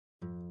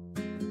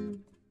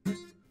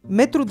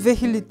Метро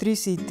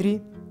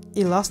 2033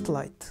 и Last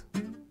Light.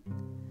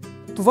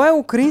 Това е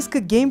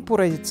украинска гейм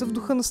поредица в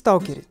духа на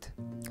сталкерите.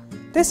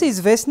 Те са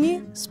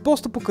известни с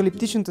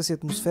постапокалиптичната си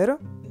атмосфера,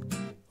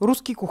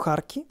 руски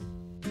кухарки,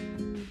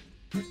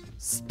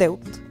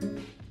 стелт,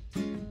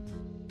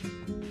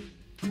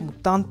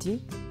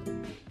 мутанти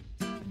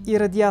и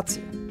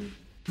радиация.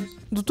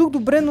 До тук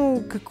добре,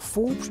 но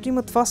какво въобще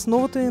има това с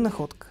новата ни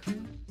находка?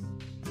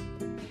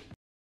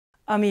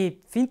 Ами,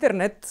 в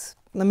интернет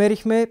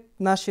намерихме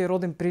нашия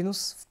роден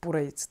принос в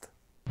поредицата.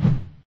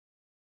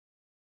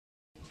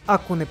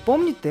 Ако не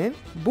помните,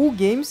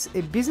 Bulgames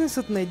е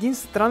бизнесът на един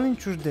странен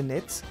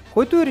чужденец,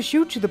 който е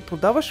решил, че да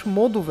продаваш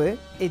модове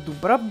е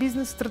добра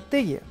бизнес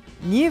стратегия.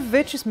 Ние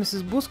вече сме се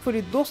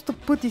сблъсквали доста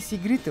пъти с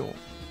игрите му.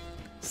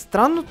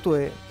 Странното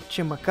е,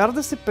 че макар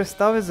да се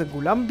представя за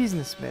голям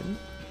бизнесмен,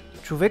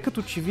 човекът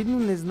очевидно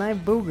не знае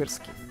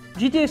български.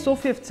 GTA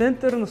София в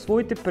център на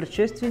своите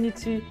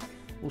предшественици,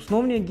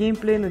 основният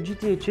геймплей на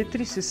GTA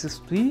 4 се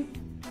състои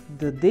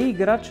да даде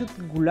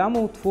играчът голяма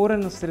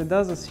отворена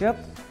среда за свят,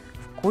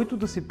 в който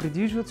да се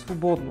придвижват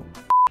свободно.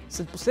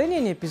 След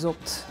последния ни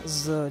епизод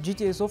за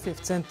GTA София в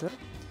център,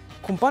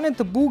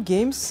 компанията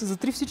Bulgames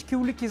затри всички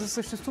улики за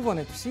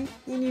съществуването си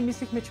и ние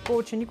мислихме, че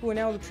повече никога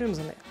няма да чуем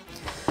за нея.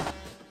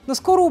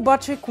 Наскоро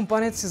обаче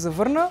компанията се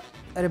завърна,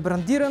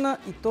 ребрандирана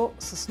и то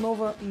с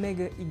нова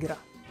мега игра.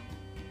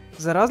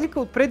 За разлика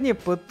от предния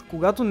път,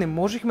 когато не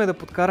можехме да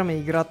подкараме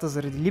играта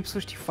заради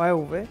липсващи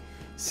файлове,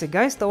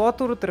 сега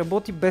инсталаторът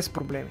работи без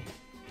проблеми.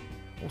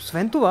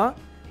 Освен това,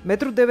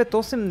 Metro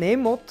 98 не е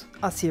мод,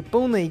 а си е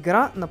пълна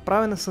игра,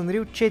 направена с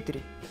Unreal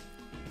 4.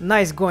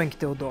 Nice going,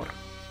 Теодор!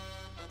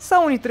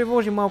 Само ни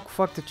тревожи малко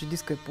факта, че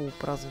диска е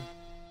полупразен.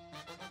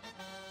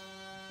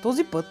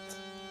 Този път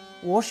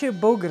лошия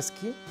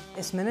български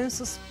е сменен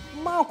с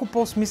малко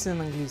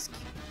по-смислен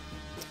английски.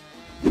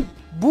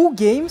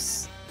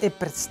 Bulgames е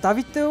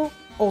представител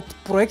от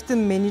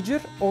проектен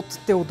менеджер от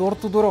Теодор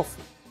Тодоров.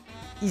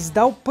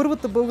 Издал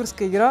първата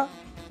българска игра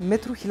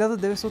Метро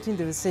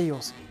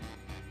 1998.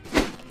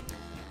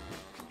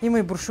 Има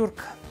и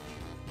брошурка.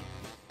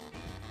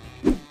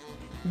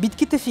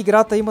 Битките в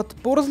играта имат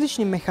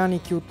по-различни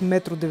механики от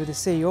Метро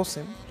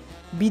 98,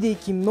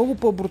 бидейки много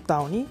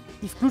по-брутални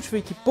и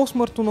включвайки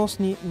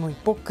по-смъртоносни, но и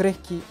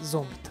по-крехки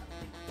зомбита.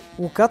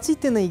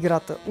 Локациите на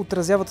играта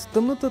отразяват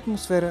тъмната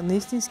атмосфера на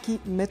истински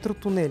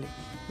метротунели,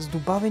 с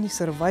добавени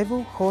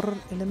survival horror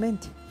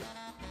елементи.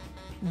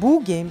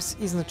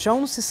 Bulgames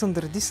изначално се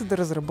съндърдиса да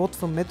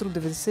разработва Метро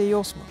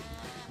 98,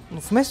 но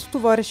вместо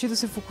това реши да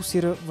се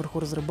фокусира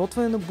върху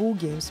разработване на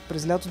Bulgames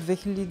през лято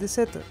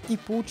 2010 и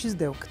получи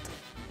сделката.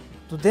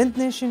 До ден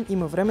днешен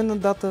има временна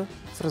дата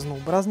в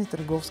разнообразни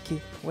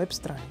търговски веб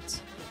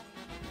страници.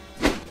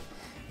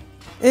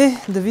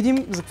 Да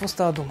видим за какво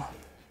става дума.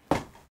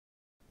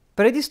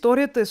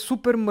 Предисторията е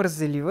супер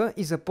мързелива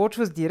и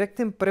започва с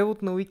директен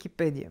превод на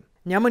Уикипедия.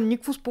 Няма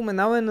никакво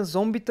споменаване на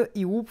зомбита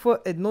и лупва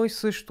едно и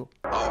също.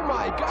 Oh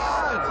my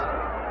God!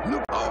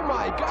 Look, oh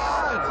my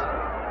God!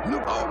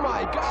 Look, oh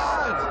my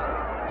God!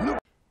 Look.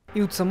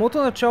 И от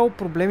самото начало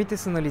проблемите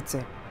са на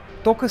лице.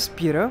 Тока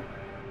спира,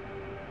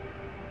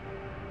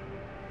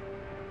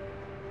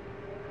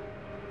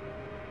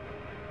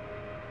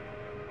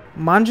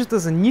 манджата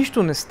за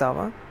нищо не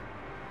става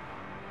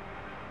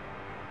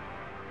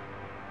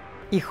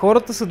и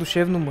хората са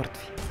душевно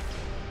мъртви.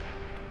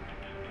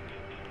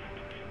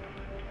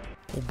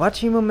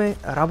 Обаче имаме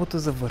работа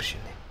за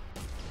вършене.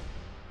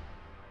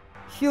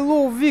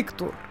 Hello,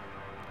 Victor.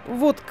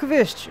 What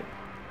question?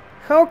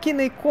 How can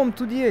I come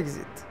to the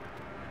exit?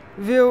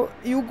 Well,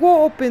 you go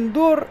open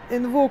door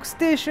and walk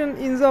station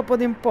in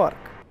Западен парк,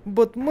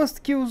 but must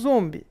kill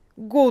zombie.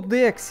 Go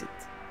the exit.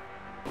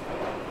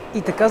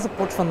 И така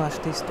започва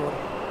нашата история.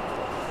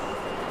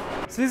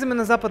 Слизаме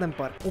на Западен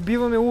парк,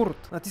 убиваме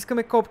урод,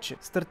 натискаме копче,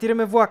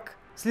 стартираме влак,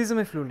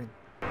 слизаме в люлин.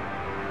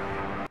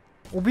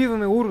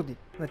 Убиваме уроди,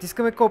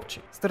 натискаме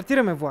копче,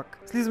 стартираме влак,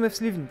 слизаме в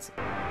сливница.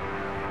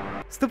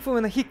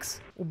 Стъпваме на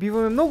Хикс,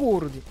 убиваме много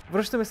уроди,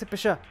 връщаме се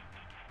пеша.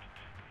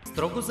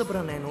 Строго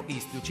забранено и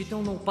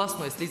изключително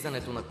опасно е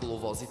слизането на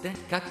коловозите,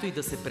 както и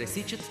да се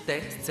пресичат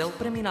те с цел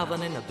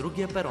преминаване на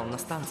другия перон на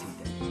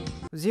станциите.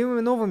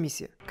 Взимаме нова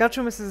мисия,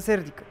 качваме се за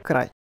Сердика.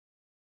 Край.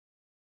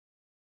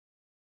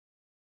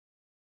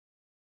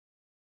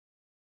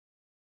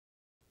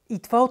 И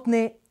това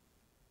отне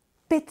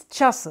 5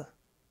 часа.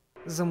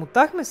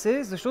 Замотахме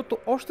се, защото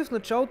още в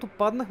началото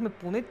паднахме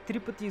поне 3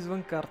 пъти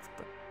извън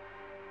картата.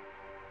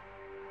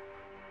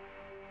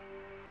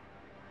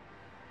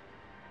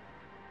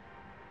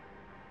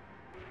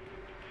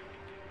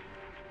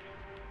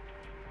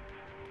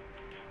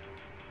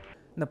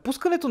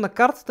 Напускането на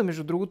картата,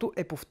 между другото,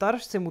 е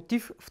повтарящ се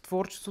мотив в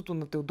творчеството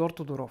на Теодор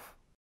Тодоров.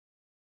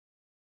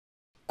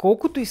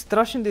 Колкото и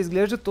страшен да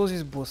изглежда този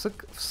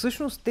сблъсък,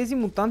 всъщност тези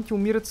мутанти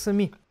умират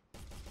сами.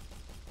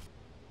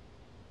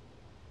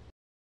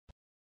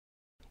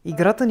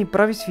 Играта ни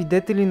прави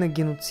свидетели на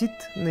геноцид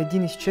на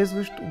един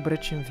изчезващ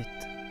обречен вид.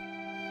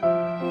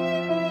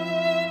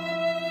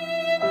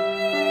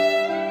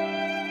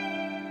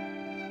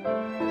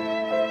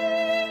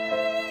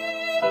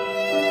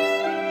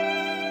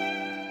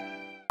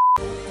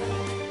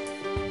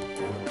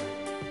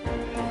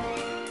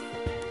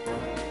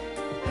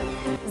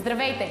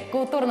 Здравейте!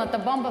 Културната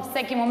бомба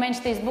всеки момент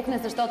ще избухне,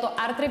 защото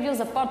арт ревю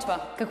започва.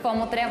 Какво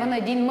му трябва на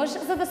един мъж,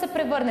 за да се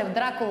превърне в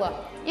Дракула?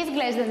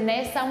 Изглежда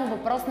не е само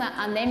въпрос на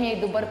анемия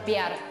и добър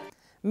пиар.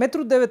 Метро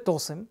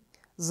 98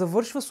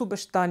 завършва с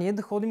обещание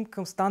да ходим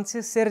към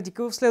станция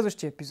Сердика в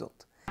следващия епизод.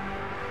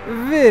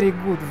 Very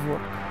good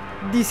work.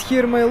 This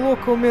here my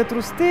local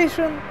metro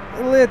station.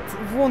 Let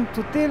want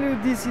to tell you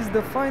this is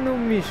the final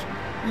mission.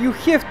 You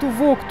have to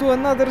walk to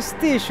another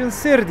station,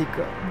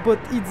 Сердика, but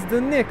it's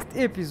the next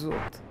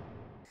episode.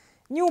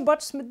 Ние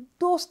обаче сме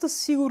доста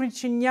сигурни,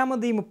 че няма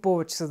да има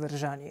повече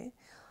съдържание.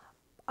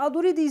 А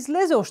дори да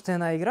излезе още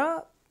една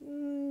игра,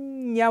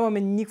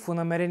 нямаме никакво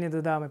намерение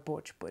да даваме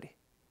повече пари.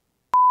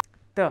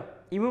 Та,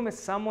 имаме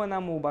само една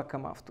молба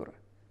към автора.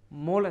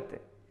 Моля те,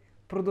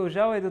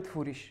 продължавай да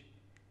твориш.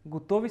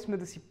 Готови сме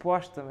да си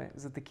плащаме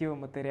за такива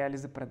материали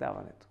за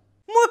предаването.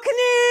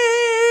 Мъкни!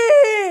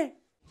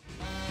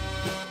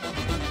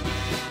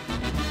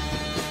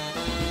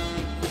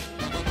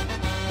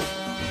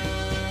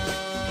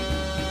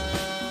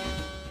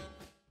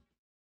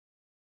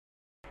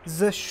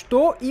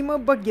 Защо има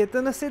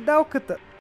багета на седалката?